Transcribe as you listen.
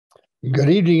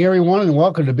Good evening, everyone, and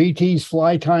welcome to BT's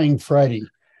Fly Tying Friday.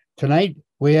 Tonight,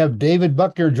 we have David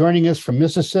Buckner joining us from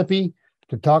Mississippi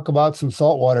to talk about some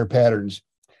saltwater patterns.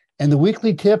 And the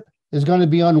weekly tip is going to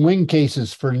be on wing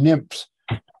cases for nymphs.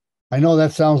 I know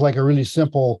that sounds like a really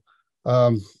simple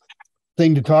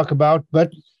thing to talk about,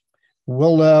 but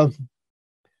we'll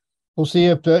see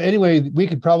if anyway, we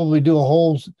could probably do a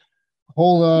whole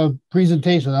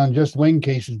presentation on just wing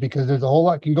cases because there's a whole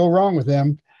lot can go wrong with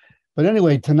them. But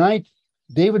anyway, tonight,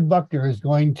 David Buckner is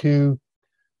going to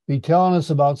be telling us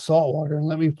about saltwater. And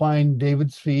let me find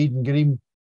David's feed and get him,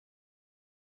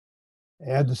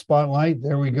 add the spotlight.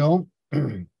 There we go.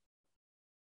 Are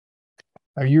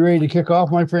you ready to kick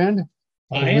off, my friend?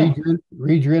 I am.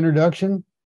 Read your introduction.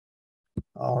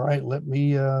 All right, let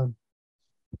me...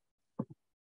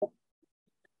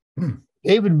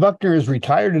 David Buckner is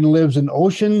retired and lives in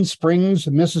Ocean Springs,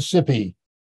 Mississippi.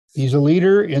 He's a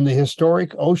leader in the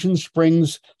historic Ocean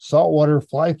Springs saltwater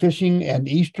fly fishing and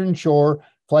Eastern Shore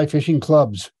fly fishing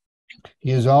clubs.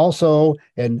 He is also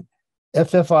an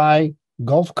FFI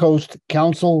Gulf Coast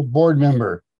Council board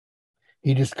member.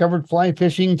 He discovered fly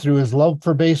fishing through his love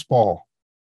for baseball.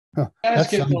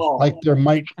 Basketball. Like there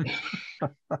might...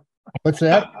 What's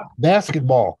that?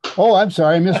 Basketball. Oh, I'm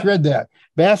sorry. I misread that.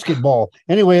 Basketball.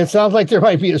 Anyway, it sounds like there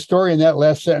might be a story in that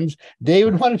last sentence.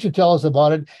 David, why don't you tell us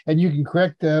about it? And you can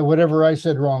correct whatever I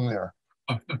said wrong there.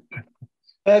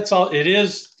 That's all. It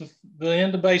is the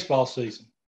end of baseball season.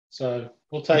 So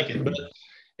we'll take it. But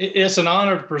it's an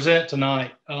honor to present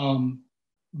tonight.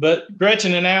 But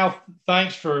Gretchen and Al,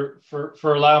 thanks for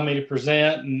allowing me to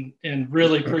present and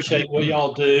really appreciate what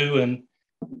y'all do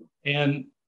and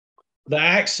the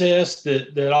access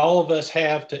that all of us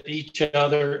have to each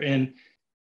other. And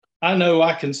I know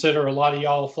I consider a lot of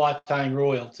y'all fly tying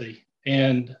royalty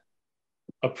and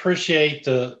appreciate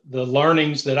the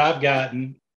learnings that I've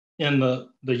gotten in the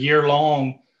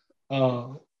year-long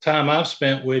time I've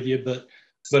spent with you. But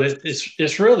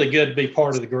it's really good to be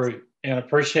part of the group and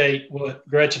appreciate what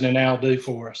Gretchen and Al do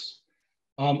for us.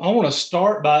 I want to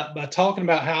start by talking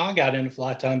about how I got into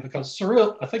fly tying because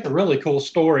it's I think a really cool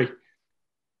story.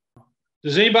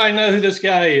 Does anybody know who this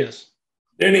guy is?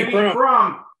 Denny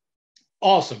Crum.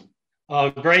 Awesome.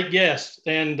 Great guest.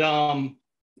 And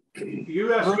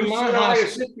UCLA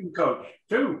assistant coach,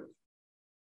 too.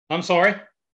 I'm sorry?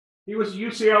 He was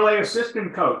UCLA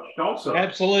assistant coach also.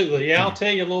 Absolutely. Yeah, I'll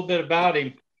tell you a little bit about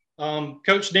him.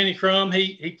 Coach Denny Crum,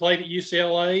 he played at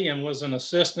UCLA and was an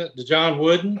assistant to John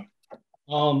Wooden.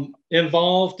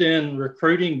 Involved in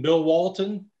recruiting Bill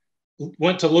Walton.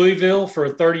 Went to Louisville for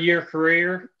a 30-year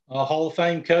career. A Hall of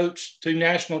Fame coach, 2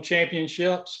 national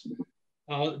championships.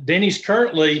 Denny's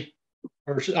currently,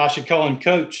 or I should call him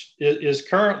coach, is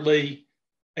currently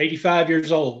 85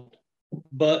 years old.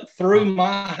 But through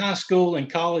my high school and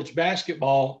college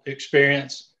basketball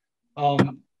experience,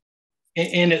 and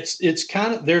it's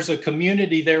kind of, there's a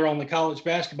community there on the college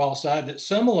basketball side that's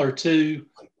similar to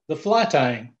the fly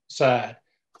tying side.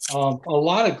 A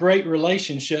lot of great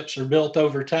relationships are built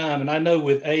over time. And I know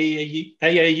with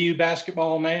AAU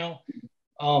basketball now,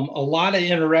 a lot of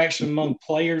interaction among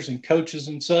players and coaches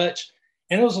and such.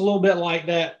 And it was a little bit like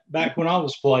that back when I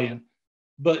was playing.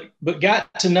 But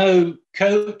got to know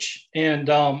Coach and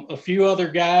a few other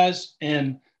guys.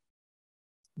 And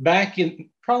back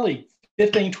in probably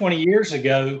 15, 20 years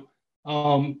ago,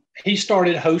 he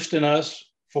started hosting us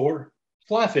for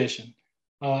fly fishing.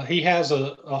 He has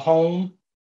a home.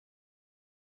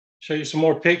 Show you some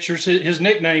more pictures. His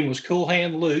nickname was Cool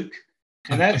Hand Luke,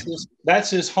 and that's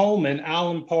his home in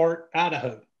Island Park,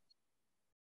 Idaho.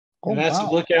 And that's a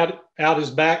look out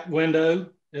his back window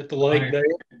at the lake there.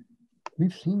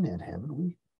 We've seen that, haven't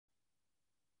we?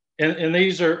 And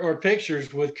these are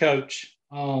pictures with Coach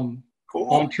Cool.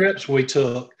 on trips we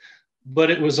took. But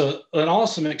it was an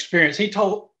awesome experience. He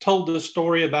told the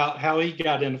story about how he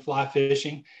got into fly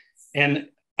fishing, and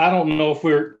I don't know if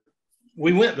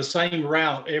we went the same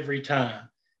route every time.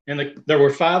 And there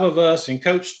were 5 of us, and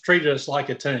Coach treated us like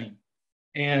a team.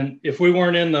 And if we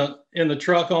weren't in the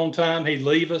truck on time, he'd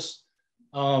leave us.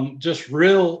 Just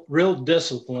real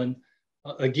discipline.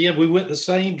 Again, we went the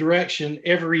same direction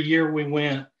every year we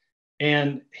went.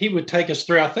 And he would take us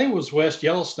through, I think it was West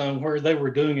Yellowstone, where they were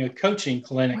doing a coaching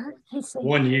clinic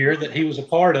one year that he was a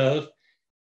part of.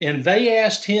 And they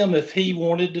asked him if he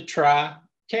wanted to try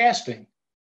casting.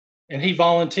 And he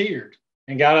volunteered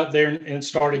and got up there and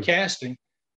started casting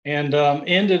and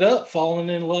ended up falling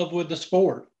in love with the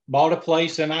sport. Bought a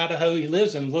place in Idaho. He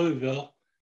lives in Louisville.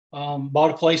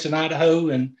 Bought a place in Idaho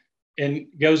and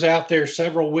goes out there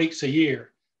several weeks a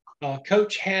year.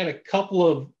 Coach had a couple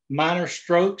of minor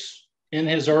strokes in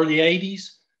his early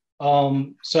 80s,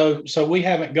 So we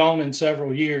haven't gone in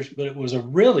several years, but it was a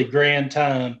really grand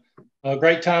time, a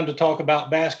great time to talk about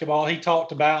basketball. He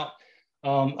talked about,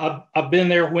 I've been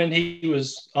there when he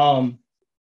was doing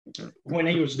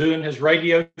his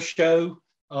radio show.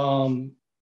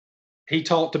 He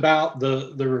talked about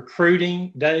the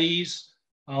recruiting days.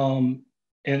 And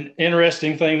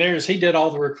interesting thing there is he did all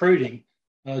the recruiting.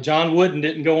 John Wooden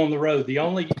didn't go on the road. The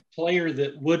only player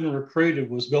that Wooden recruited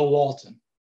was Bill Walton.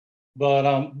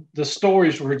 But the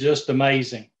stories were just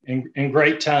amazing and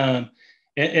great time.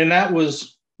 And that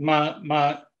was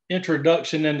my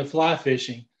introduction into fly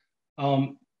fishing.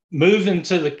 Moving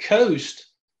to the coast,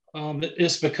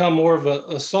 it's become more of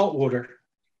a saltwater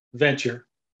venture.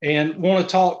 And want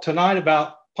to talk tonight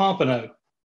about pompano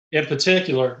in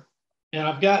particular. And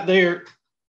I've got there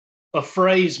a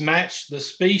phrase, match the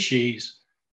species.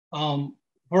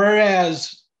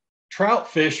 Whereas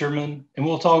trout fishermen, and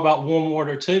we'll talk about warm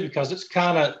water too, because it's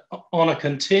kind of on a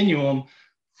continuum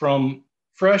from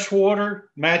freshwater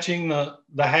matching the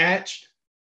hatch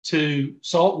to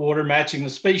saltwater matching the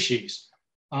species.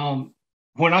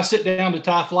 When I sit down to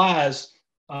tie flies,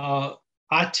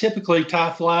 I typically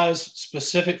tie flies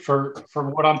specific for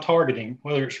what I'm targeting,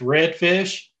 whether it's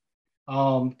redfish,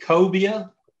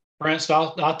 cobia. For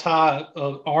instance, I'll tie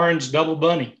an orange double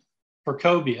bunny for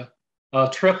cobia,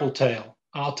 triple tail.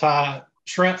 I'll tie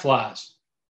shrimp flies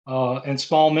and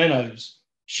small minnows,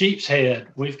 sheep's head.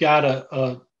 We've got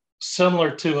a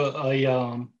similar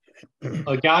to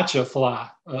a gotcha fly,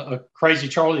 a crazy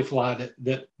Charlie fly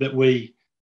that we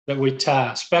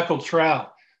tie, speckled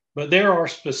trout. But there are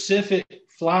specific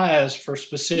flies for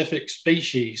specific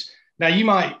species. Now you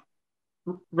might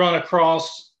run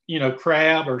across,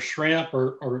 crab or shrimp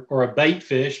or a bait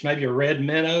fish, maybe a red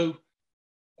minnow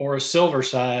or a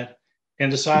silverside, and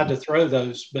decide to throw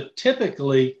those. But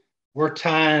typically, we're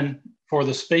tying for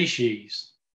the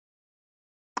species.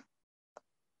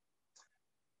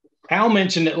 Al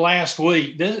mentioned it last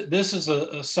week. This is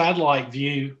a satellite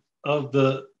view of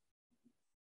the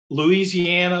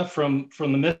Louisiana from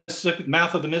the Mississippi,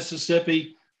 mouth of the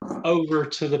Mississippi over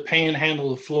to the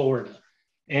panhandle of Florida.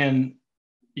 And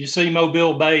you see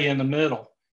Mobile Bay in the middle.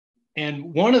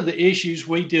 And one of the issues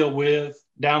we deal with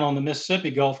down on the Mississippi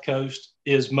Gulf Coast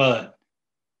is mud,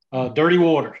 dirty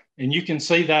water. And you can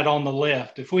see that on the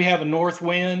left. If we have a north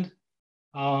wind,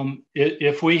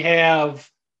 if we have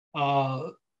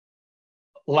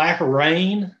lack of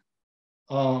rain,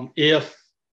 if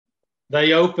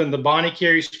they open the Bonnie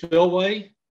Carey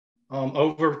Spillway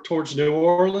over towards New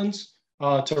Orleans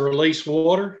to release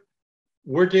water,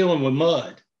 we're dealing with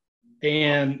mud.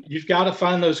 And you've got to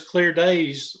find those clear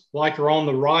days like are on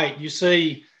the right. You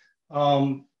see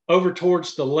over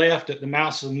towards the left at the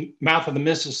mouth of the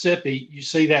Mississippi, you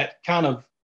see that kind of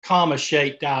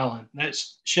comma-shaped island.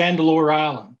 That's Chandeleur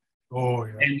Island. Oh,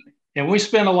 yeah. And we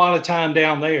spend a lot of time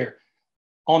down there.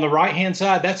 On the right-hand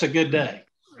side, that's a good day.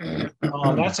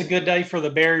 That's a good day for the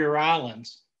barrier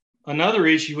islands. Another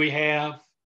issue we have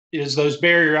is those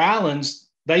barrier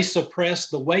islands, they suppress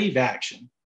the wave action.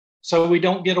 So we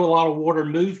don't get a lot of water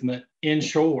movement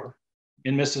inshore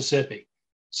in Mississippi.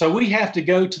 So we have to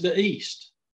go to the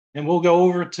east, and we'll go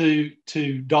over to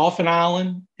Dauphin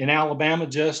Island in Alabama,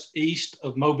 just east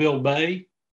of Mobile Bay,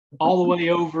 all the way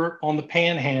over on the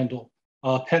Panhandle,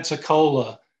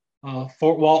 Pensacola,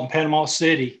 Fort Walton, Panama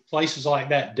City, places like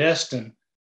that, destined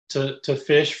to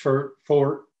fish for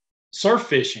surf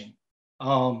fishing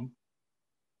on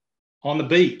the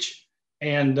beach.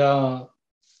 And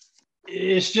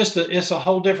it's a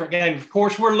whole different game. Of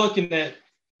course, we're looking at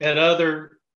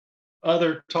other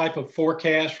type of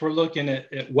forecasts. We're looking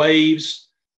at waves,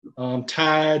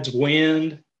 tides,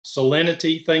 wind,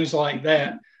 salinity, things like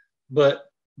that. But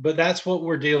that's what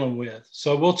we're dealing with.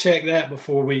 So we'll check that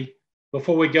before we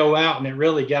go out, and it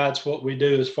really guides what we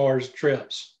do as far as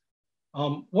trips.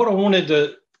 What I wanted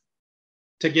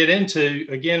to get into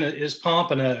again is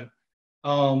pompano.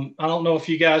 I don't know if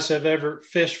you guys have ever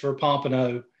fished for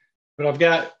pompano, but I've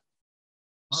got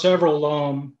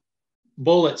several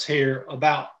bullets here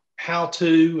about how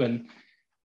to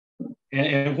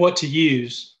and what to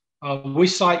use. We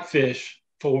sight fish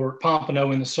for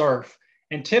pompano in the surf,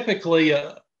 and typically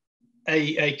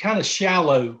a kind of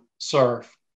shallow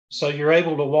surf. So you're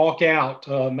able to walk out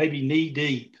maybe knee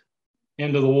deep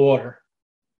into the water.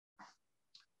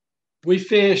 We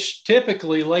fish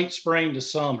typically late spring to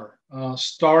summer,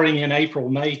 starting in April,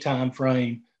 May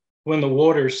timeframe when the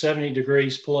water is 70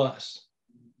 degrees plus.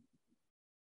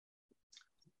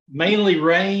 Mainly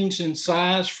range in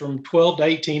size from 12 to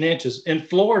 18 inches. In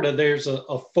Florida, there's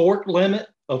a fork limit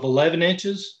of 11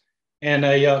 inches and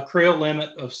a creel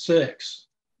limit of 6.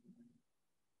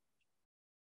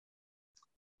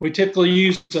 We typically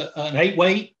use an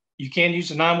 8-weight. You can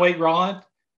use a 9-weight rod,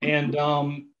 and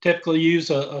typically use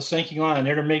a sinking line,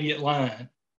 intermediate line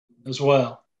as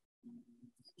well.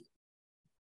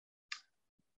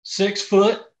 6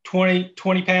 foot, 20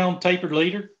 pound tapered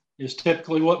leader is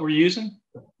typically what we're using.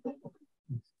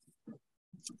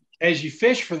 As you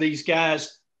fish for these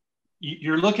guys,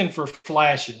 you're looking for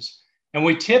flashes. And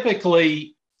we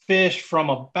typically fish from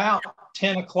about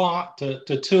 10 o'clock to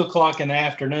 2 o'clock in the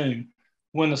afternoon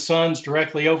when the sun's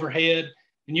directly overhead,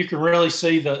 and you can really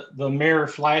see the mirror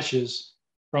flashes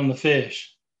from the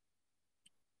fish.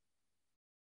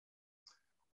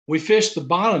 We fish the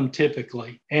bottom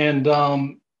typically, and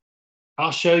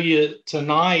I'll show you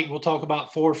tonight. We'll talk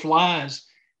about 4 flies,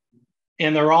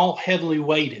 and they're all heavily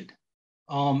weighted.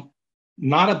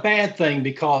 Not a bad thing,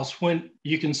 because when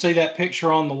you can see that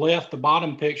picture on the left, the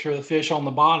bottom picture of the fish on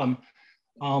the bottom,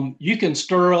 you can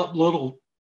stir up little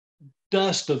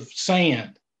dust of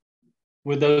sand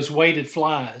with those weighted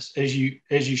flies as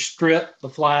you strip the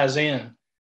flies in,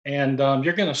 and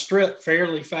you're going to strip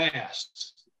fairly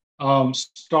fast.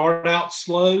 Start out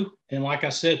slow, and like I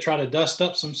said, try to dust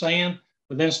up some sand,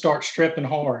 but then start stripping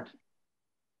hard.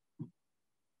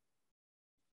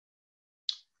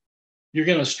 You're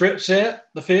going to strip set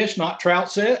the fish, not trout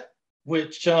set,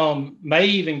 which may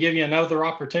even give you another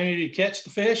opportunity to catch the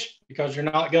fish, because you're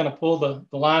not going to pull the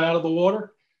line out of the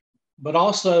water. But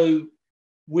also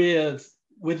with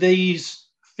these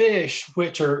fish,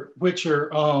 which are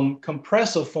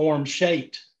compressive form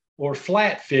shaped or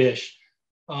flat fish,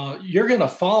 you're going to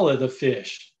follow the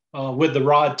fish with the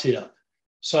rod tip.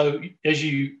 So as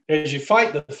you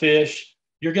fight the fish,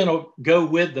 you're going to go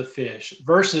with the fish,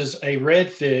 versus a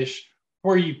red fish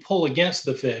where you pull against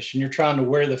the fish and you're trying to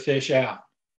wear the fish out.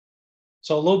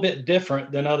 So a little bit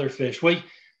different than other fish. We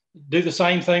do the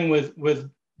same thing with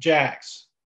jacks.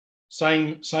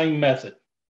 Same method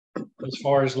as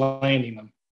far as landing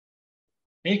them.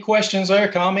 Any questions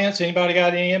there, comments? Anybody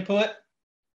got any input?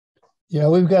 Yeah,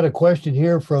 we've got a question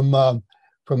here from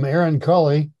Aaron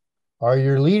Cully. Are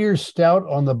your leaders stout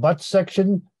on the butt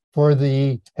section for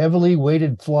the heavily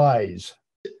weighted flies?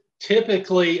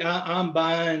 Typically, I'm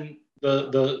buying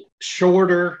the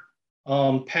shorter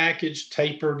packaged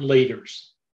tapered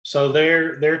leaders. So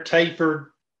they're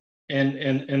tapered, and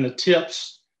the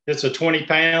tips, it's a 20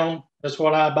 pound. That's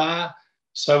what I buy.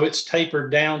 So it's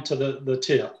tapered down to the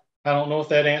tip. I don't know if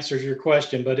that answers your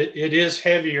question, but it is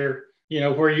heavier,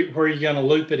 where you're going to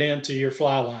loop it into your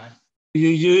fly line. You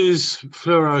use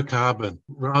fluorocarbon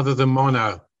rather than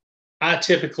mono. I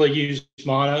typically use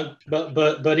mono,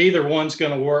 but either one's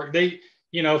going to work.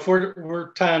 If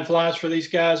we're tying flies for these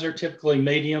guys, they're typically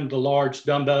medium to large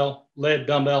lead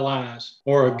dumbbell eyes,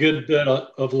 or a good bit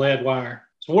of lead wire.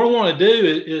 So what I want to do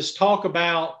is talk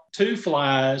about 2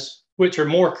 flies, which are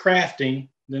more crafting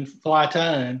than fly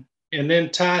tying, and then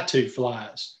tie 2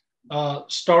 flies.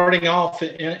 Starting off,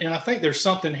 and I think there's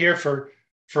something here for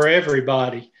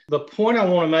everybody. The point I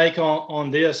want to make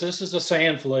on this is a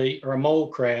sand flea or a mole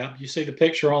crab. You see the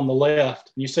picture on the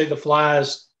left, and you see the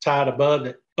flies tied above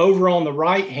it. Over on the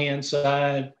right-hand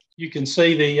side, you can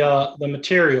see the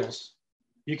materials.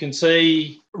 You can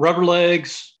see rubber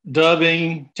legs,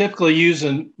 dubbing, typically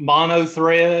using mono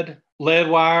thread, lead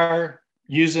wire,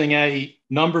 using a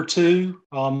number 2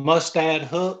 mustad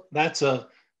hook. That's a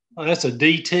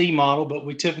DT model, but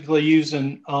we typically use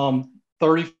an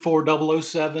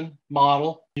 34007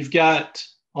 model. You've got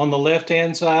on the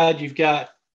left-hand side, you've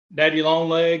got daddy long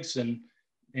legs and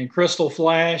crystal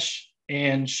flash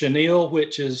and chenille,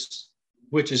 which is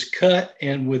cut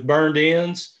and with burned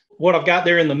ends. What I've got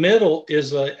there in the middle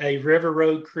is a River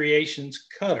Road Creations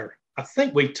cutter. I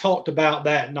think we talked about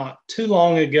that not too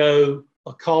long ago.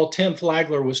 A call Tim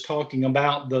Flagler was talking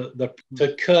about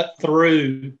to cut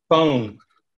through foam.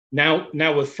 Now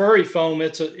with furry foam,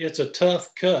 it's a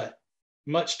tough cut,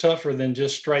 much tougher than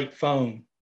just straight foam,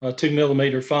 2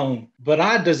 millimeter foam. But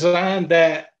I designed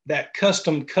that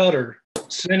custom cutter,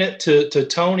 sent it to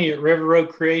Tony at River Road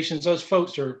Creations. Those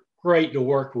folks are great to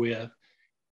work with.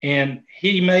 And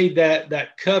he made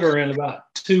that cutter in about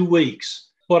 2 weeks.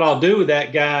 What I'll do with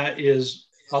that guy is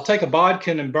I'll take a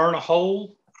bodkin and burn a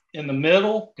hole in the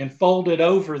middle and fold it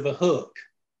over the hook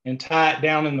and tie it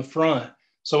down in the front.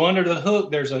 So under the hook,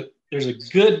 there's a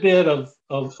good bit of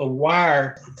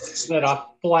wire that I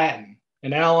flatten.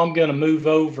 And now I'm going to move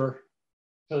over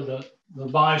to the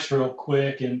vise real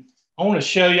quick. And I want to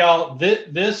show y'all,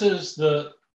 that's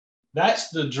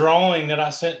the drawing that I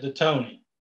sent to Tony.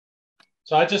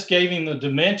 So I just gave him the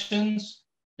dimensions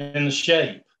and the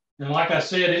shape. And like I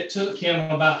said, it took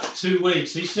him about 2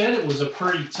 weeks. He said it was a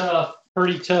pretty tough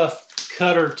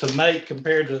cutter to make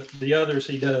compared to the others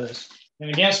he does. And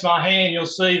against my hand, you'll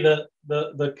see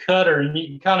the cutter, and you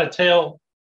can kind of tell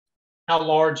how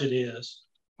large it is.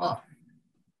 Oh.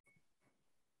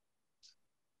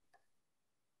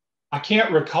 I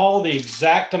can't recall the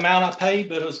exact amount I paid,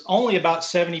 but it was only about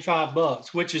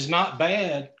 $75, which is not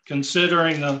bad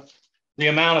considering the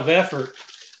amount of effort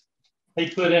he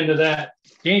put into that.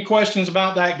 Any questions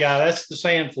about that guy? That's the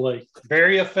sand flea.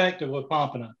 Very effective with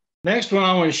pompano. Next one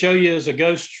I want to show you is a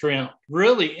ghost shrimp.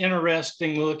 Really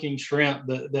interesting looking shrimp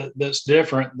that's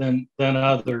different than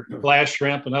other glass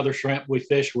shrimp and other shrimp we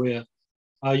fish with.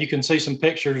 You can see some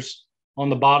pictures on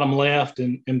the bottom left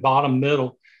and bottom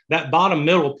middle. That bottom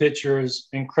middle picture is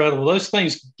incredible. Those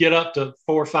things get up to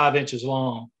 4 or 5 inches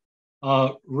long.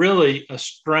 Really a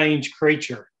strange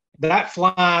creature. That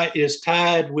fly is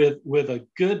tied with a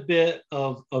good bit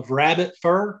of rabbit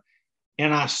fur,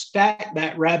 and I stack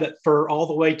that rabbit fur all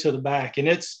the way to the back, and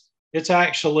it's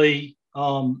actually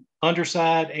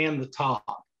underside and the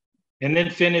top, and then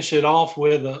finish it off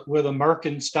with a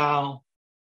merkin style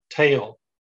tail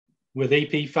with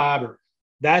EP fiber.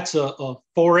 That's a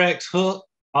 4X hook.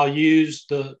 I'll use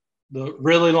the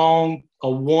really long, a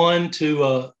 1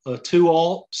 to a 2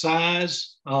 alt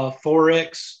size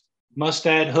 4X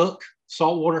mustad hook,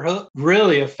 saltwater hook.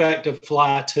 Really effective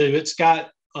fly too. It's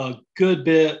got a good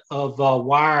bit of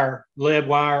lead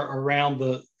wire around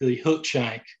the hook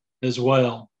shank as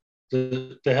well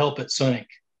to help it sink.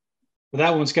 But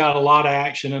that one's got a lot of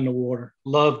action in the water.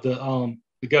 Love the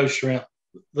ghost shrimp.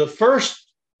 The first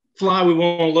fly we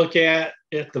want to look at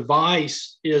the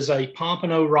vise is a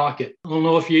pompano rocket. I don't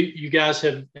know if you guys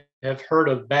have heard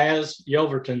of Baz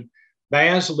Yelverton.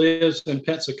 Baz lives in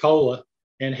Pensacola,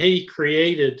 and he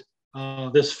created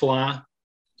this fly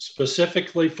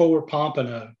specifically for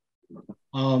pompano.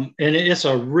 And it's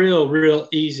a real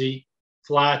easy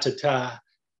fly to tie.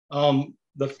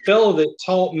 The fellow that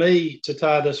taught me to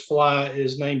tie this fly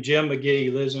is named Jim McGee. He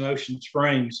lives in Ocean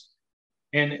Springs.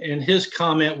 And his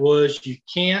comment was, you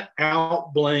can't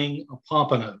out bling a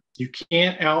pompano. You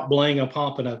can't out bling a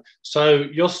pompano. So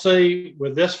you'll see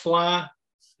with this fly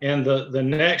and the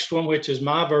next one, which is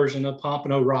my version of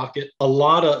pompano rocket, a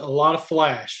lot of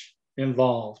flash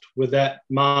involved with that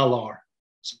mylar.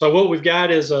 So what we've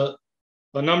got is a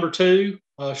number 2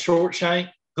 short shank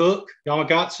hook,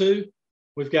 Yamagatsu.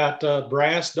 We've got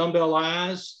brass dumbbell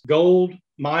eyes, gold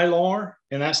mylar,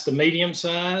 and that's the medium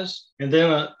size. And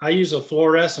then I use a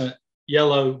fluorescent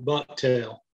yellow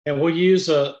bucktail. And we'll use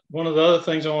one of the other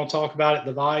things I want to talk about at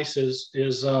the vise is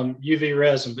UV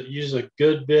resin, but use a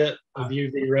good bit of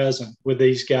UV resin with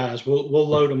these guys. We'll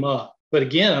load them up. But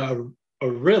again, a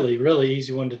really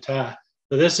easy one to tie.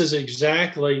 So this is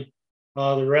exactly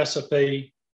the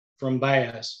recipe from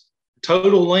Baz.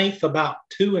 Total length about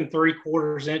 2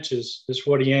 3/4 inches is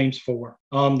what he aims for.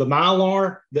 The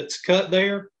mylar that's cut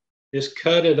there is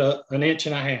cut at 1.5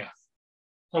 inches.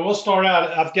 So we'll start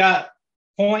out. I've got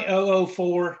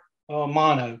 0.004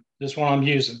 mono. This one I'm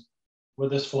using with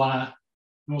this fly. And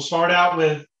we'll start out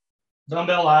with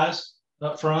dumbbell eyes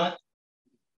up front.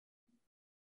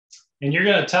 And you're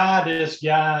going to tie this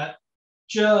guy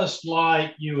just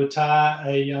like you would tie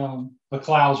a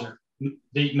clouser,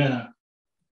 deep minnow,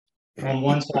 on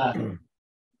one side,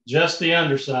 just the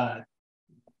underside.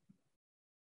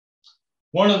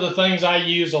 One of the things I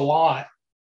use a lot,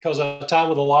 because I tie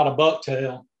with a lot of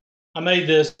bucktail, I made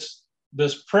this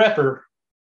prepper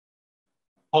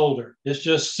holder. It's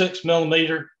just 6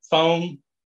 millimeter foam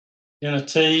in a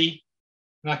T,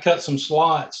 and I cut some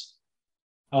slots.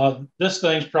 This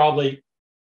thing's probably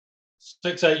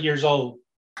 6-8 years old.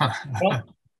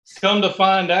 Come to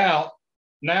find out,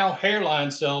 now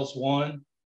Hairline sells one.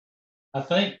 I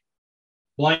think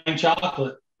Blaine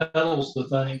Chocolate peddles the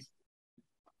thing.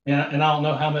 And I don't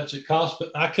know how much it costs,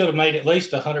 but I could have made at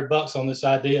least $100 on this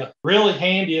idea. Really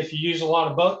handy if you use a lot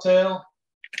of bucktail,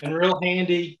 and real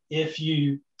handy if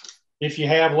you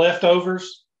have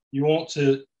leftovers you want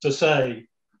to save.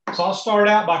 So I'll start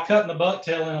out by cutting the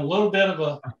bucktail in a little bit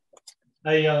of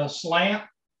a slant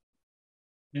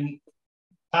and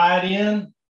tie it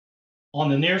in on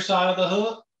the near side of the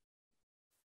hook.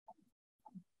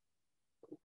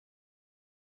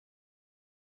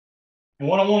 And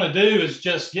what I want to do is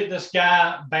just get this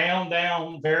guy bound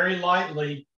down very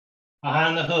lightly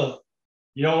behind the hook.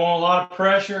 You don't want a lot of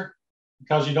pressure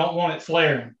because you don't want it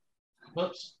flaring.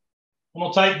 Whoops. I'm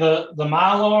going to take the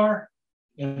mylar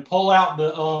and pull out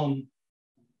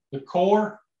the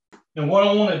core. And what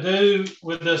I want to do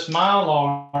with this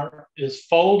mylar is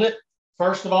fold it,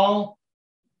 first of all,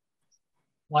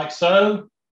 like so.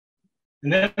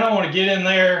 And then I want to get in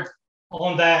there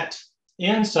on that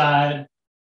inside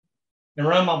and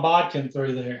run my bodkin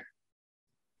through there.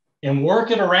 and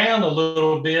work it around a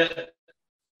little bit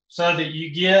so that you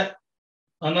get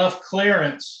enough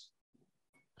clearance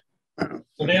to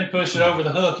then push it over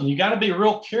the hook. And you got to be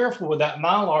real careful with that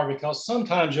mylar because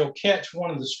sometimes you'll catch one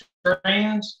of the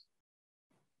strands.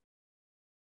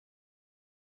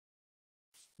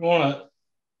 You want to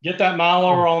get that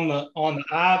mylar on the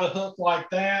eye of the hook like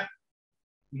that.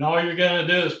 And all you're going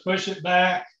to do is push it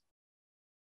back,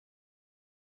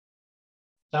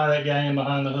 tie that guy in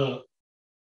behind the hook.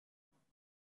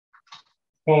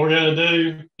 What we're going to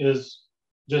do is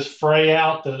just fray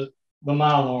out the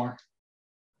mylar.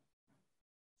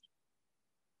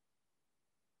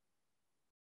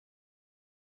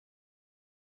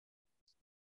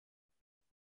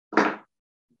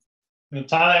 Going to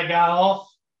tie that guy off.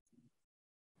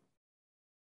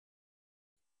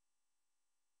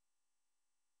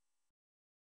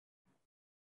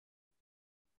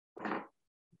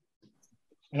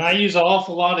 And I use an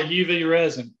awful lot of UV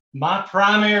resin. My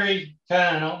primary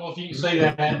kind, I don't know if you can see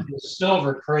that, is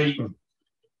Silver Creek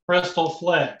Crystal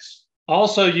Flex.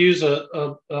 Also use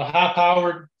a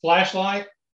high-powered flashlight.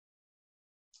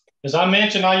 As I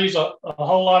mentioned, I use a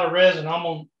whole lot of resin. I'm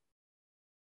going to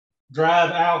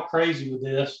drive Al crazy with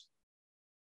this.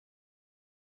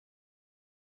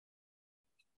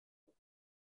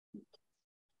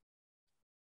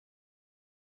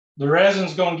 The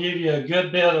resin's going to give you a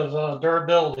good bit of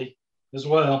durability as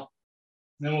well.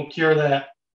 And then we'll cure that.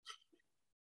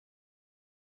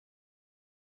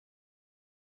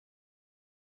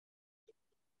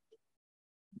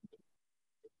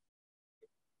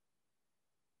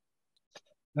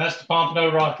 That's the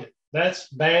Pompano rocket. That's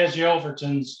Baz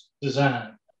Yelverton's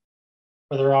design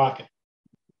for the rocket.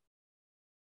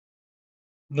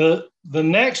 The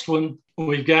next one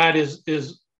we've got is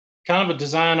kind of a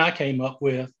design I came up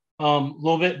with, a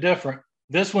little bit different.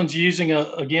 This one's using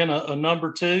again a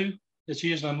number 2. It's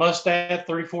using a Mustad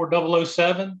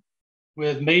 34007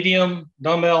 with medium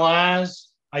dumbbell eyes.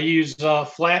 I use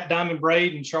flat diamond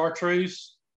braid and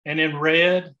chartreuse, and in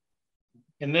red,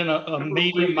 and then a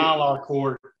medium mylar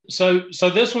cord. So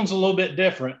this one's a little bit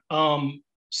different.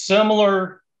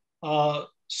 Similar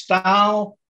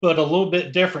style, but a little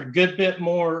bit different. Good bit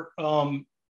more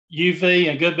UV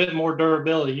and good bit more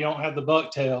durability. You don't have the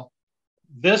bucktail.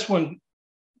 This one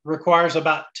requires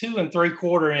about 2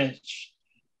 3/4 inch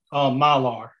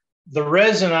mylar. The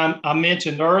resin I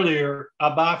mentioned earlier,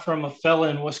 I buy from a fella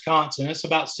in Wisconsin. It's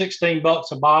about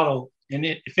 $16 a bottle. And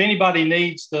if anybody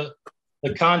needs the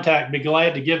contact, be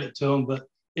glad to give it to them. But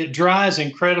it dries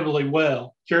incredibly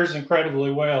well, cures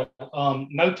incredibly well.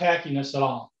 No tackiness at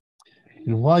all.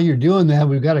 And while you're doing that,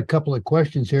 we've got a couple of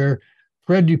questions here.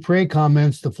 Fred Dupre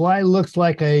comments, the fly looks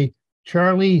like a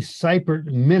Charlie Seipert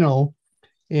minnow,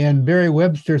 and Barry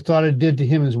Webster thought it did to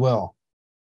him as well.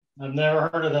 I've never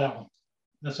heard of that one.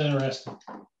 That's interesting.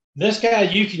 This guy,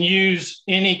 you can use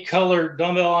any color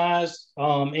dumbbell eyes,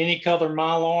 any color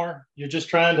mylar. You're just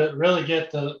trying to really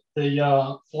get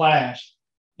the flash.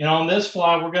 And on this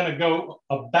fly, we're going to go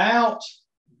about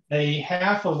a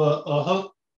half of a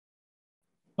hook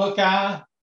eye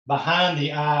behind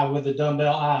the eye with the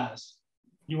dumbbell eyes.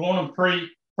 You want them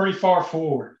pretty far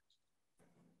forward.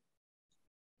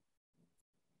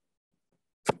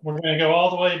 We're going to go all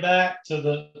the way back to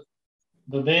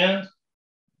the bend,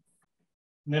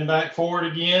 and then back forward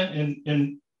again,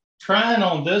 and trying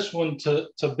on this one to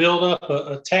build up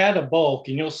a tad of bulk,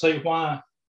 and you'll see why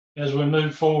as we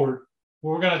move forward.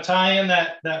 We're going to tie in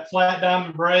that flat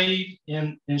diamond braid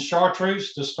in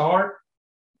chartreuse to start.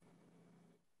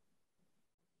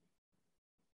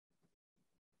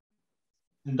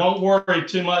 And don't worry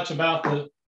too much about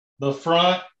the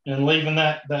front and leaving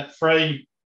that frayed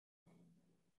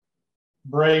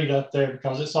braid up there,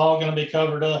 because it's all going to be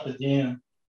covered up at the end.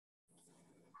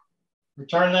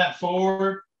 Return that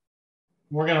forward.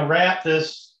 We're going to wrap the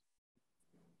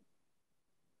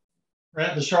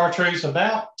chartreuse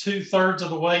about 2/3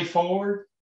 of the way forward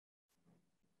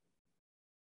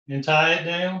and tie it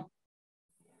down.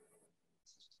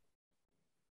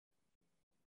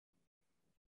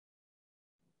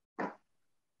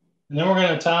 And then we're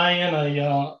going to tie in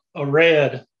a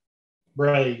red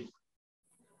braid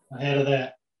ahead of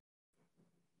that.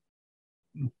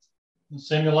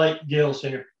 Simulate gills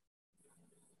here.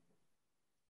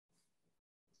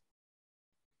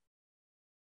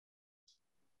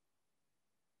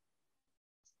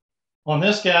 On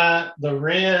this guy, the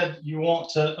red, you want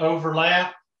to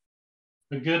overlap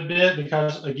a good bit,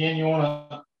 because again,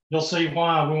 you'll see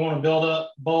why we want to build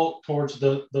up bulk towards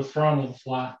the front of the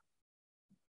fly.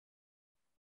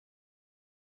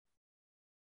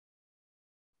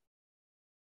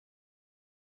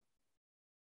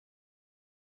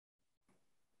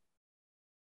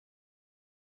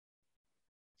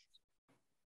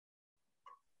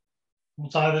 We'll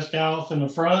tie this guy off in the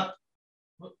front.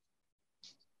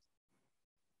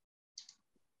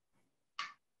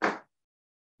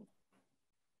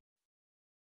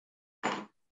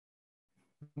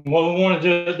 What we want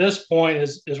to do at this point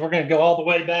is we're going to go all the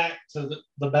way back to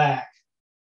the back.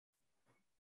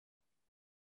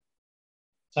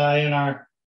 Tie in our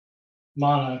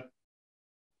mono.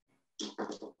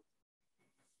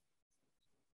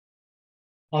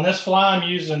 On this fly, I'm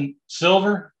using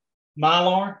silver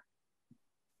Mylar.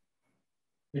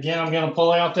 Again, I'm going to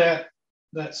pull out that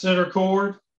center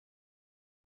cord.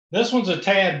 This one's a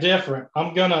tad different.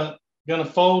 I'm gonna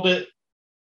fold it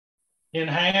in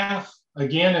half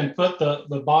again and put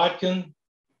the bodkin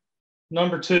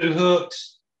 #2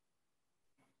 hooks.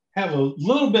 Have a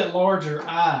little bit larger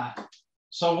eye.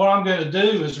 So what I'm going to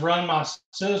do is run my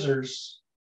scissors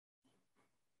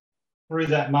through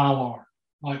that Mylar,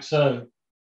 like so,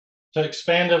 to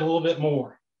expand it a little bit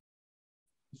more,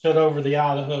 fit over the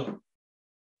eye of the hook.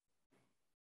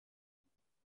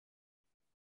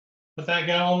 Put that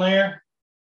guy on there.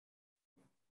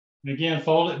 And again,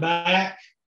 fold it back.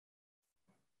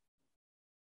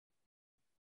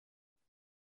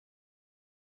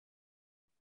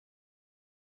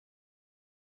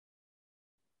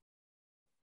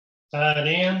 Tie it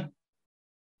in.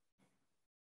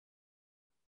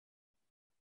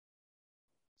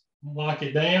 Lock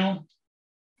it down.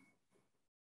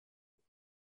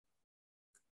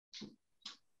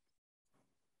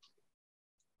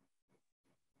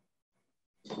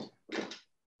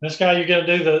 This guy you're going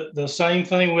to do the same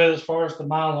thing with as far as the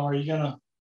Mylar. You're going to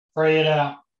fray it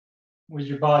out with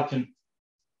your bodkin.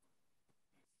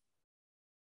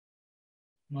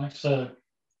 Like so.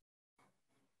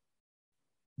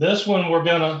 This one we're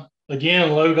going to,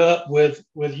 again, load up with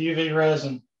UV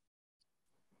resin.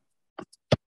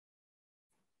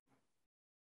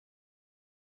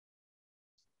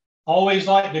 Always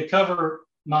like to cover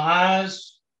my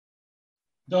eyes,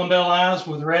 dumbbell eyes,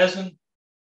 with resin,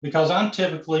 because I'm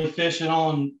typically fishing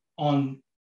on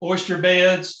oyster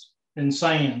beds and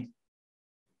sand.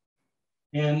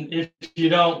 And if you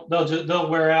don't, they'll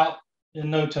wear out in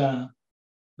no time,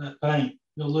 that paint.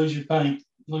 You'll lose your paint,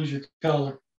 lose your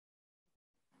color.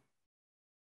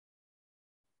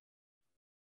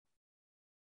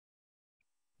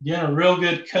 Again, a real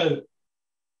good coat.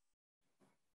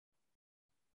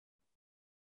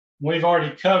 We've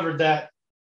already covered that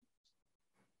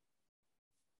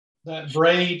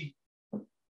braid,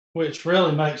 which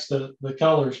really makes the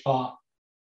colors pop.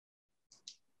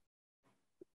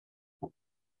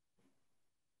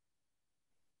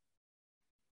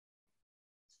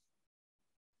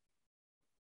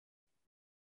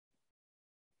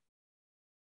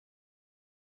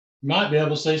 You might be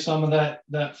able to see some of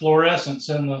that fluorescence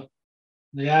in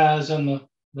the eyes and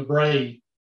the braid.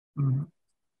 Mm-hmm.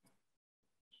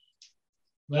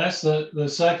 That's the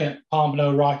second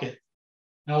pompano rocket.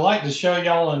 And I'd like to show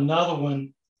y'all another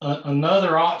one,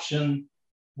 another option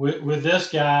with this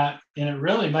guy, and it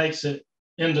really makes it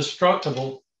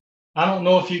indestructible. I don't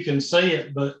know if you can see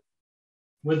it, but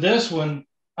with this one,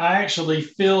 I actually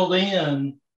filled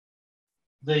in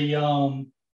the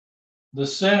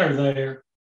center there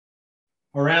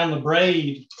around the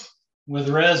braid with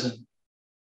resin.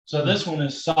 So this one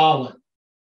is solid.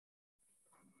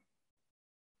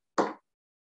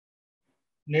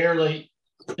 Nearly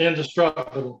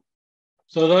indestructible.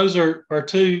 So those are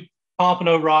two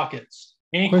pompano rockets.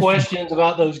 Any questions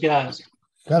about those guys?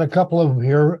 Got a couple of them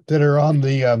here that are on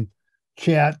the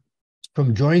chat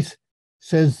from Joyce.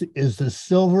 Says, is the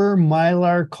silver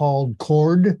Mylar called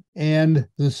cord? And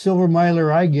the silver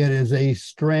Mylar I get is a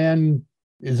strand,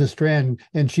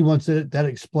 and she wants that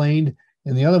explained.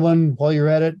 And the other one, while you're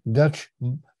at it, Dutch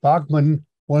Bachman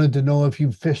wanted to know if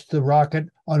you fished the rocket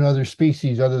on other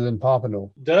species other than pompano.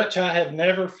 Dutch, I have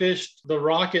never fished the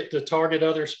rocket to target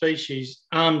other species.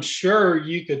 I'm sure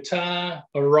you could tie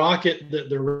a rocket that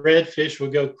the redfish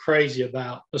would go crazy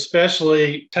about,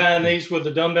 especially tying these with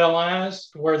the dumbbell eyes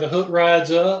where the hook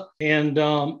rides up. And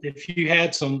if you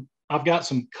had I've got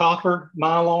some copper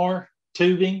Mylar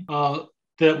tubing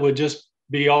that would just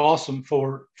be awesome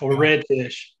for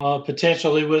redfish,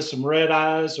 potentially with some red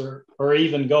eyes or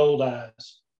even gold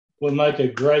eyes. Would make a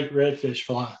great redfish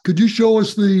fly. Could you show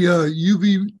us the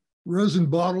UV resin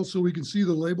bottle so we can see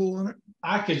the label on it?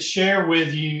 I could share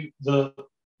with you the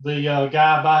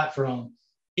guy I buy it from.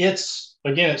 It's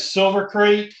Silver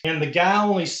Creek, and the guy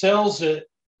only sells it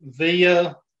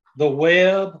via the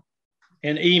web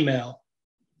and email,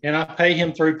 and I pay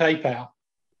him through PayPal.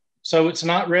 So it's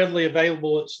not readily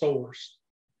available at stores,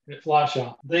 at Fly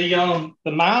Shop. The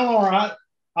Mylar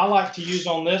I like to use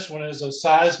on this one is a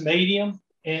size medium.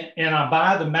 and I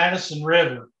buy the Madison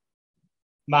River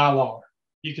Mylar.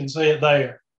 You can see it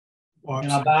there.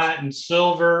 And I buy it in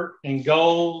silver and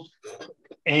gold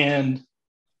and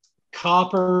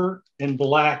copper and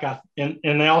black. And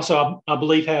they also, I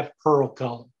believe, have pearl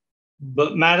color.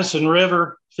 But Madison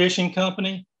River Fishing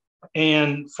Company,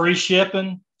 and free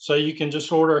shipping. So you can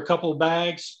just order a couple of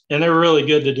bags, and they're really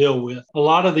good to deal with. A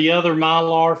lot of the other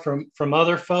Mylar from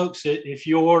other folks, if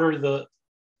you order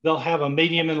they'll have a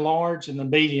medium and large, and the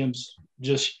medium's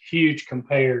just huge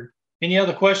compared. Any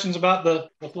other questions about the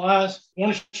flies? I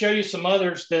want to show you some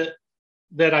others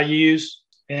that I use,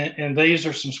 and these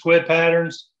are some squid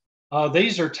patterns.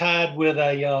 These are tied with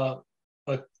a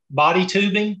body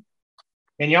tubing,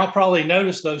 and y'all probably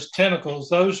noticed those tentacles.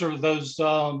 Those are those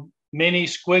mini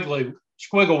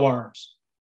squiggle worms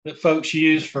that folks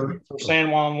use for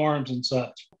San Juan worms and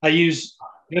such. I use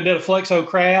a bit of flexo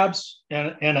crabs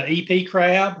and an EP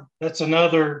crab. That's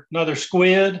another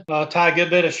squid. Tie a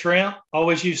good bit of shrimp.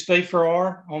 Always use Steve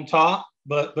Farrar on top,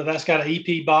 but that's got an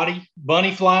EP body.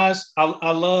 Bunny flies.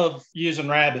 I love using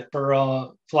rabbit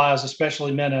for flies,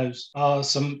 especially minnows.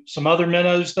 Some other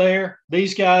minnows there.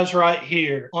 These guys right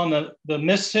here on the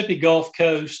Mississippi Gulf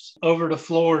Coast over to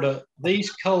Florida.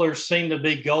 These colors seem to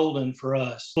be golden for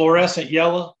us. Fluorescent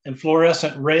yellow and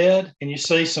fluorescent red, and you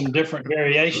see some different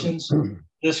variations.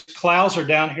 This clouser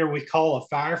down here we call a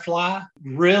firefly.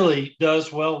 Really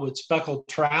does well with speckled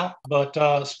trout,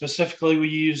 but specifically we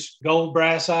use gold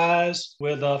brass eyes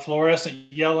with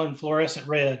fluorescent yellow and fluorescent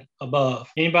red above.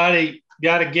 Anybody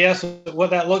got a guess at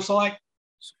what that looks like?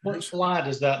 What fly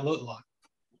does that look like?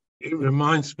 It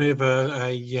reminds me of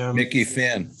a Mickey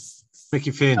Finn.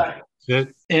 Mickey Finn. Right.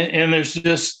 And there's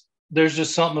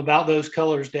just something about those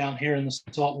colors down here in the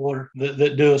salt water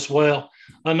that do us well.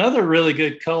 Another really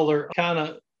good color, kind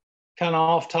of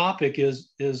off topic, is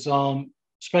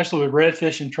especially with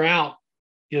redfish and trout,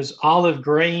 is olive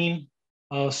green,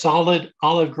 solid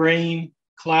olive green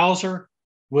clouser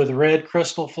with red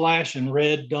crystal flash and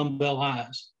red dumbbell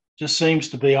eyes. Just seems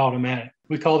to be automatic.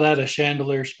 We call that a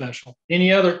chandelier special.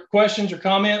 Any other questions or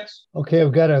comments? Okay,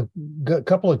 I've got a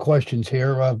couple of questions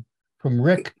here from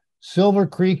Rick. Silver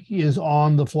Creek is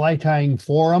on the fly tying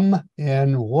forum.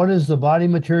 And what is the body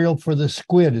material for the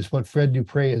squid is what Fred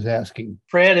Dupre is asking.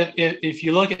 Fred, if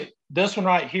you look at this one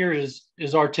right here is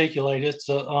articulated. It's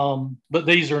but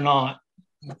these are not.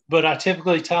 But I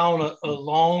typically tie on a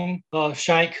long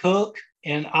shank hook,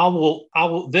 and I will.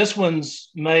 This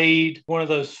one's made one of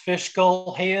those fish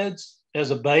skull heads as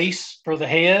a base for the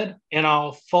head, and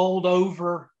I'll fold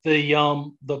over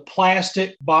the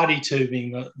plastic body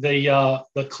tubing,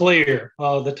 the clear,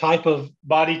 the type of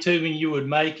body tubing you would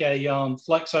make a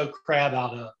flexo crab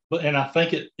out of. And I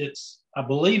think I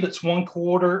believe it's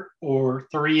 1/4 or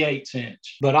 3/8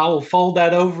 inch. But I will fold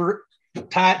that over,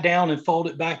 tie it down, and fold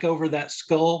it back over that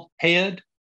skull head,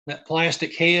 that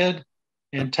plastic head,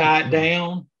 and tie it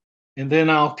down, and then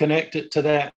I'll connect it to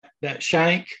that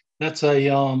shank. That's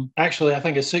actually I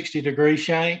think a 60-degree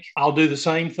shank. I'll do the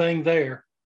same thing there.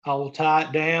 I will tie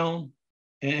it down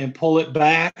and pull it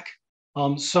back.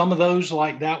 Some of those,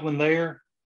 like that one there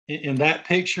in that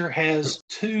picture, has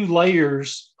 2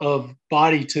 layers of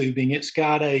body tubing. It's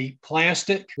got a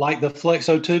plastic like the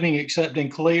flexo tubing except in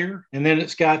clear, and then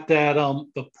it's got that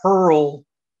the pearl,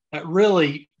 that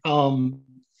really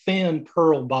thin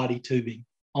pearl body tubing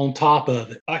on top of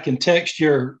it. I can text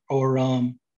you or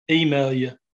email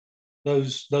you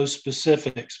those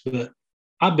specifics, but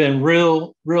I've been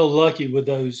real lucky with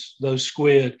those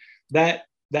squid. That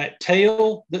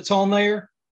tail that's on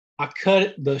there, I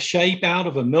cut the shape out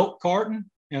of a milk carton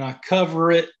and I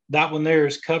cover it. That one there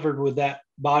is covered with that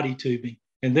body tubing.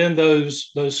 And then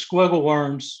those squiggle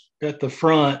worms at the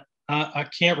front, I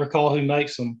can't recall who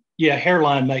makes them. Yeah,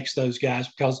 Hairline makes those guys,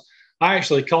 because I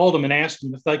actually called them and asked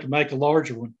them if they could make a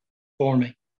larger one for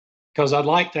me, because I'd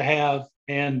like to have,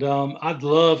 and I'd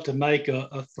love to make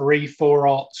a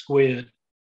 3/4 squid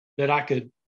that I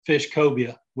could fish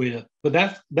cobia with. But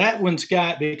that one's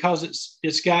got, because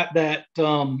it's got that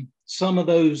some of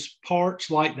those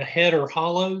parts like the head are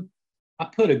hollow. I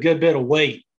put a good bit of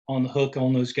weight on the hook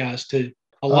on those guys too.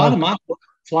 A lot of my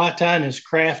fly tying is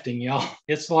crafting, y'all.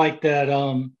 It's like that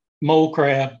mole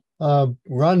crab.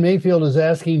 Ron Mayfield is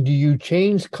asking, do you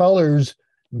change colors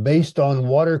based on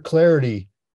water clarity?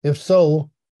 If so,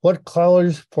 what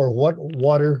colors for what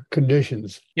water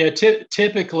conditions? Yeah,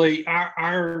 typically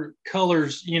our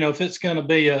colors, if it's going to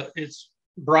be it's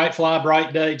bright fly,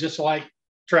 bright day, just like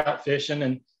trout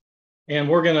fishing, and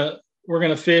we're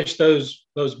gonna fish those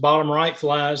bottom right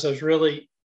flies, those really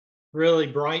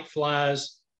bright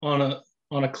flies on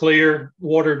on a clear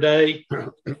water day.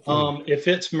 If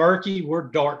it's murky, we're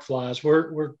dark flies.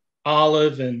 We're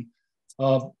olive, and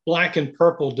black and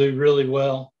purple do really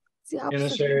well in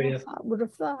this area. I would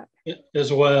have thought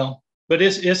as well. But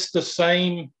it's the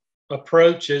same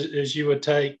approach as you would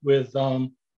take with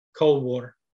cold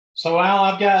water. So Al,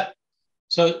 I've got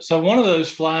so one of those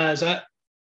flies I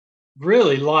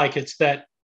really like. It's that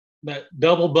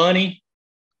double bunny,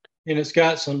 and it's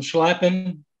got some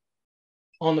schlappen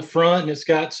on the front, and it's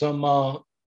got some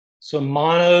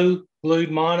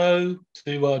glued mono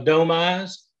to dome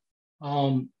eyes,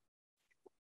 and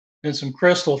some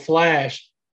crystal flash.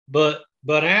 But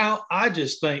Al, I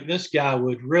just think this guy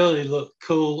would really look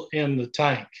cool in the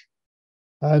tank.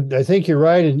 I think you're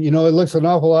right, and it looks an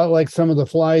awful lot like some of the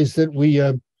flies that we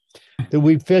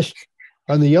fished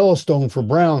on the Yellowstone for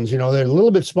browns. They're a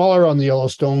little bit smaller on the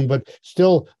Yellowstone, but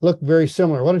still look very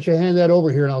similar. Why don't you hand that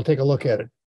over here, and I'll take a look at it.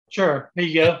 Sure, here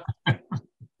you go.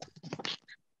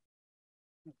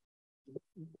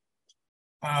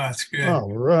 That's good.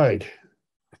 All right.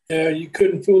 Yeah, you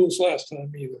couldn't fool us last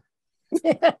time either.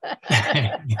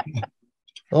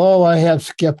 Oh, I have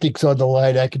skeptics on the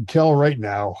line. I can tell right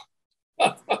now.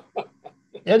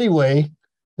 Anyway,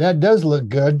 that does look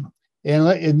good.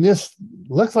 And this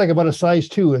looks like about a size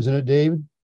 2, isn't it, David?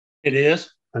 It is.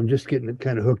 I'm just getting it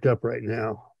kind of hooked up right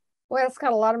now. well, it's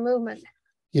got a lot of movement.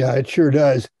 Yeah, it sure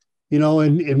does.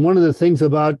 And one of the things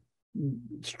about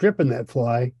stripping that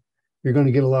fly, you're going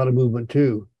to get a lot of movement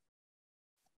too.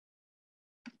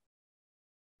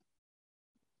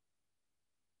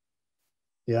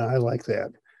 Yeah, I like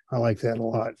that. I like that a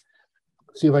lot.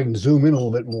 See if I can zoom in a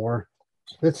little bit more.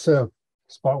 Let's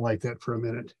spotlight that for a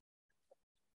minute.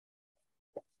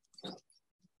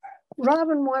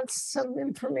 Robin wants some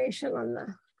information on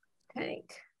the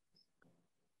tank.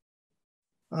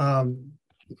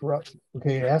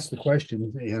 Okay, ask the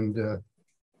question, and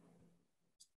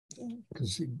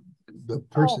because the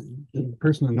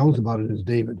person that knows about it is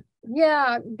David.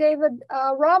 Yeah, David,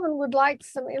 Robin would like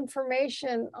some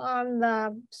information on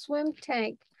the swim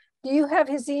tank. Do you have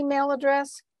his email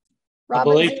address? I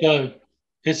believe so.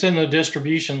 It's in the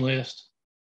distribution list.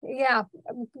 Yeah,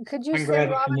 could you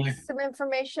send Robin some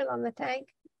information on the tank?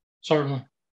 Certainly.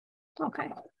 Okay.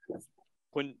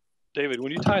 David,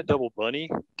 when you tie a double bunny,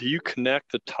 do you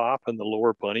connect the top and the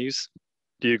lower bunnies?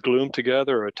 Do you glue them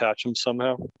together or attach them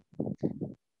somehow?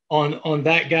 On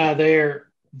that guy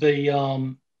there,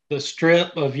 the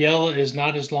strip of yellow is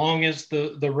not as long as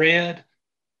the red,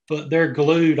 but they're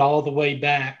glued all the way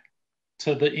back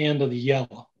to the end of the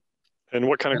yellow. And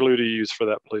what kind of glue do you use for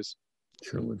that, please?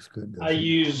 Sure looks good. I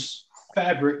use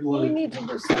fabric glue. We need to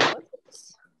do something with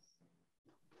this.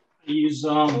 I use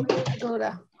We need to go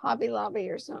to Hobby Lobby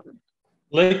or something.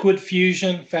 Liquid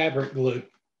Fusion fabric glue.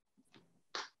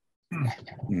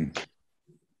 Yeah,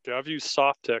 I've used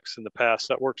Softex in the past.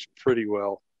 That works pretty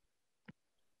well.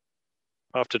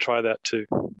 I'll have to try that too.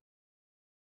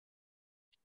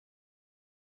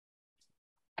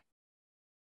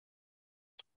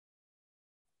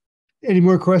 Any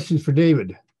more questions for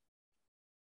David?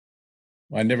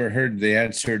 I never heard the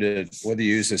answer to whether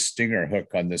you use a stinger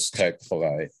hook on this type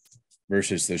fly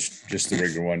versus just the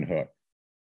regular one hook.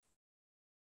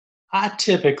 I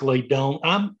typically don't.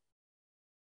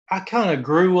 I kind of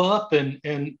grew up and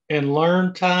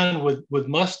learned tying with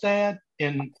mustad,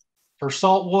 and for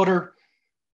saltwater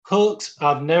hooks,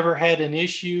 I've never had an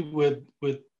issue with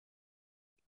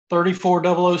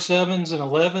 34007s and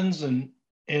 11s,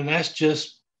 and that's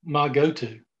just my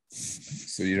go-to.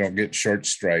 So you don't get short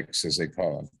strikes, as they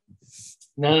call them.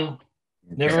 No, okay.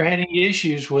 Never had any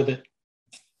issues with it.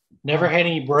 Never had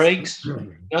any breaks,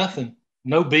 nothing.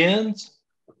 No bends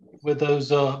with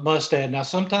those mustad. Now,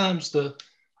 sometimes the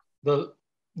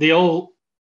old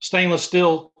stainless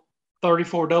steel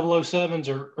 34007s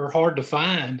are hard to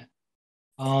find.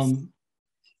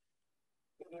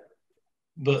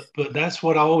 But that's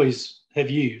what I always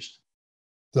have used.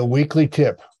 The weekly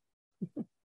tip.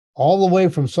 All the way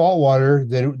from saltwater,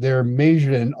 they're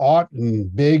measured in aught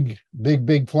and big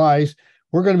flies.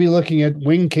 We're going to be looking at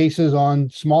wing cases on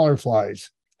smaller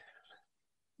flies.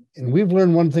 And we've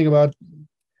learned one thing about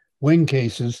wing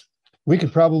cases. We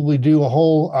could probably do a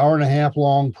whole hour-and-a-half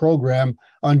long program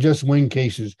on just wing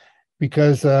cases,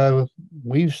 because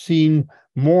we've seen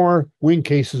more wing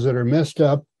cases that are messed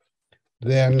up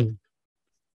than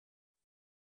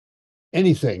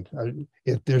anything.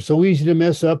 If they're so easy to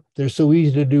mess up, they're so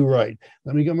easy to do right.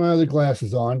 Let me get my other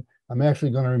glasses on. I'm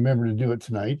actually going to remember to do it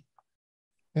tonight.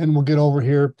 And we'll get over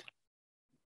here.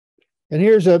 And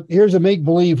here's a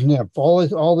make-believe nip.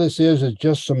 All this is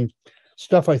just some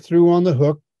stuff I threw on the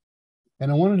hook.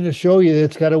 And I wanted to show you that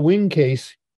it's got a wing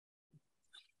case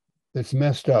that's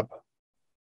messed up.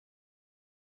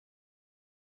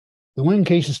 The wing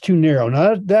case is too narrow.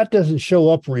 Now that doesn't show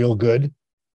up real good,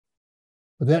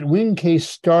 but that wing case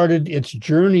started its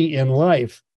journey in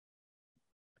life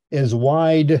as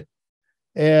wide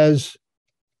as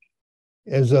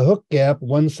a hook gap,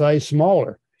 one size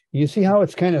smaller. You see how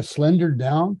it's kind of slendered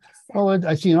down? Oh,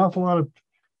 I see an awful lot of.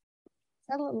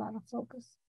 That's a lot of focus.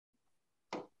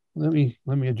 Let me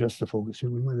adjust the focus here.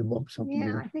 We might have bumped something Yeah,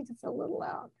 here. I think it's a little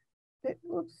loud.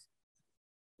 Whoops.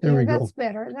 There we go. That's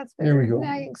better. That's better. There we go.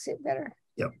 Now you can see it better.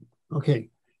 Yep. Okay.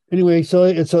 Anyway, so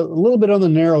it's a little bit on the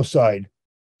narrow side.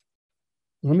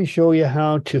 Let me show you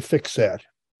how to fix that.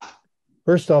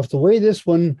 First off, the way this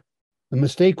one, the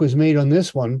mistake was made on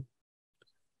this one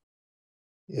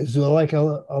is like a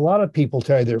lot of people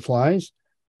tie their flies.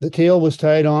 The tail was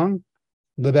tied on,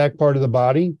 the back part of the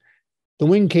body. The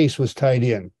wing case was tied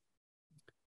in.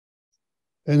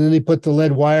 And then they put the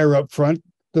lead wire up front,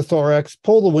 the thorax,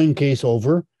 pull the wing case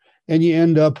over, and you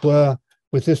end up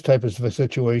with this type of a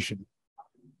situation.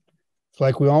 It's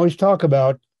like we always talk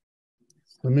about.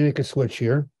 Let me make a switch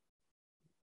here.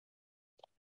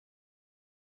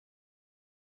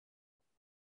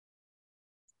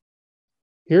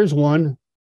 Here's one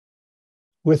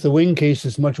with the wing case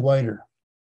is much wider.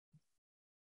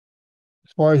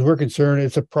 As far as we're concerned,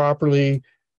 it's a proper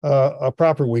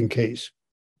wing case.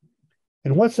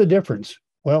 And what's the difference?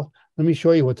 Well, let me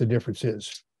show you what the difference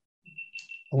is.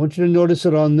 I want you to notice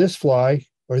it on this fly,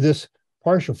 or this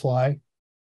partial fly.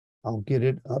 I'll get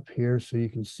it up here so you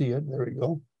can see it. There we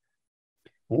go.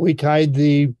 We tied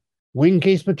the wing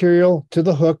case material to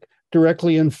the hook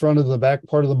directly in front of the back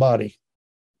part of the body.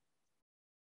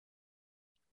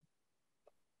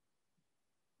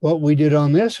 What we did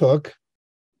on this hook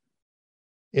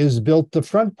is built the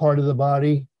front part of the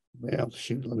body. Well,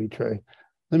 shoot, let me try.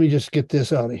 Let me just get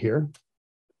this out of here.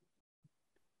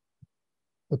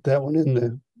 Put that one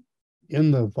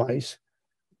in the vise.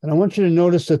 And I want you to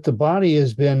notice that the body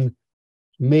has been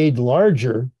made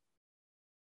larger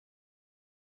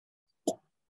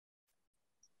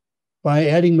by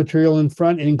adding material in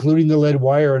front and including the lead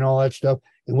wire and all that stuff.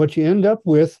 And what you end up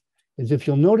with is, if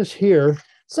you'll notice here.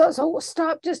 So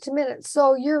stop just a minute.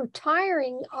 So you're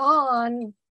tiring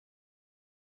on,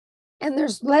 and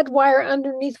there's lead wire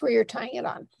underneath where you're tying it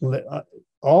on.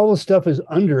 All the stuff is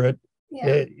under it,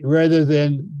 yeah. rather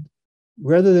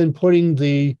than putting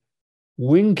the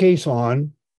wing case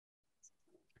on.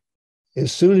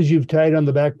 As soon as you've tied on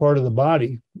the back part of the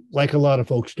body, like a lot of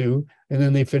folks do, and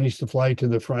then they finish the fly to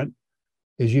the front,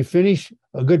 is you finish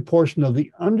a good portion of the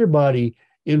underbody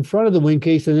in front of the wing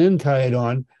case and then tie it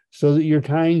on, so that you're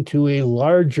tying to a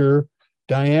larger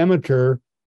diameter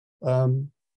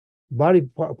body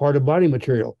part of body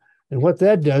material. And what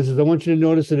that does is, I want you to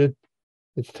notice that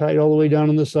it's tied all the way down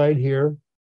on the side here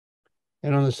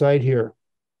and on the side here.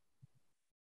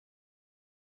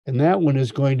 And that one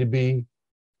is going to be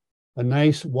a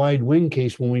nice wide wing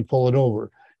case when we pull it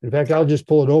over. In fact, I'll just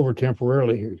pull it over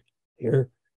temporarily here.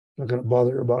 I'm not going to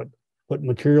bother about putting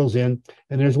materials in.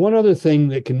 And there's one other thing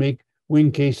that can make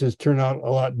wing cases turn out a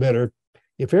lot better.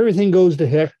 If everything goes to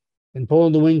heck and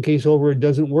pulling the wing case over, it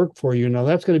doesn't work for you. Now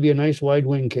that's going to be a nice wide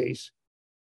wing case,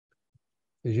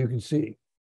 as you can see.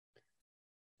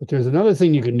 But there's another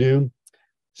thing you can do.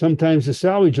 Sometimes to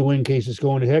salvage a wing case is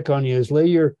going to heck on you, is lay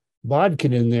your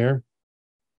bodkin in there,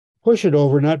 push it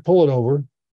over, not pull it over.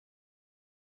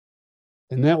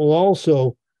 And that will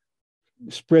also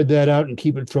spread that out and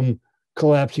keep it from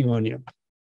collapsing on you.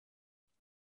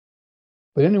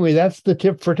 But anyway, that's the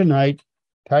tip for tonight.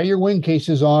 Tie your wing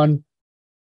cases on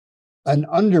an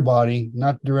underbody,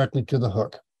 not directly to the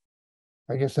hook.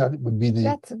 I guess that would be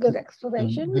That's a good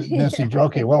explanation. the message.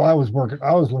 Okay, well, I was working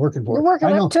for You're it. working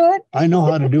up to it. I know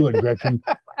how to do it, Gretchen.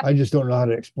 I just don't know how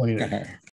to explain it.